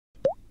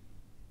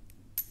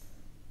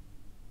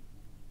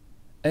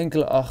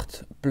enkele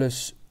 8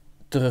 plus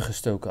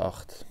teruggestoken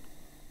 8.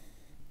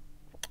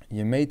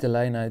 Je meet de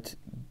lijn uit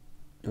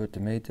door te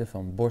meten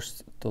van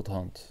borst tot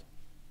hand.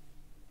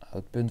 Houd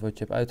het punt wat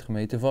je hebt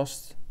uitgemeten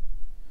vast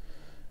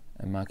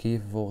en maak hier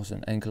vervolgens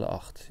een enkele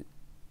 8.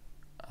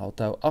 Haal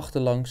touw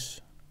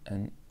achterlangs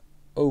en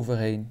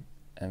overheen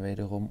en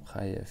wederom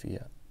ga je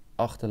via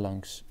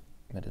achterlangs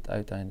met het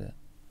uiteinde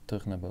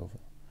terug naar boven.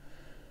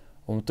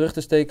 Om hem terug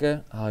te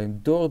steken haal je hem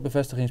door het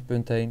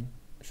bevestigingspunt heen.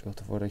 Zorg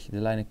ervoor dat je de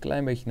lijn een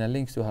klein beetje naar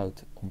links toe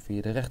houdt om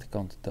via de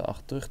rechterkant de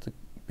 8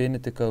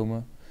 binnen te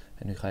komen.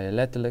 En nu ga je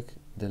letterlijk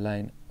de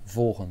lijn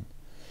volgen.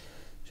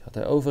 Dus je gaat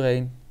er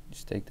overheen, je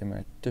steekt hem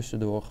er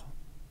tussendoor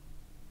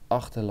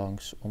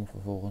achterlangs om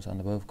vervolgens aan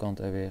de bovenkant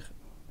er weer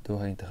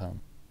doorheen te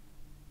gaan.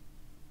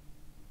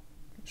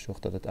 Zorg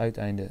dat het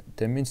uiteinde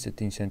ten minste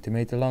 10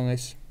 cm lang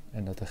is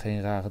en dat er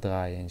geen rare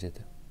draaien in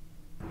zitten.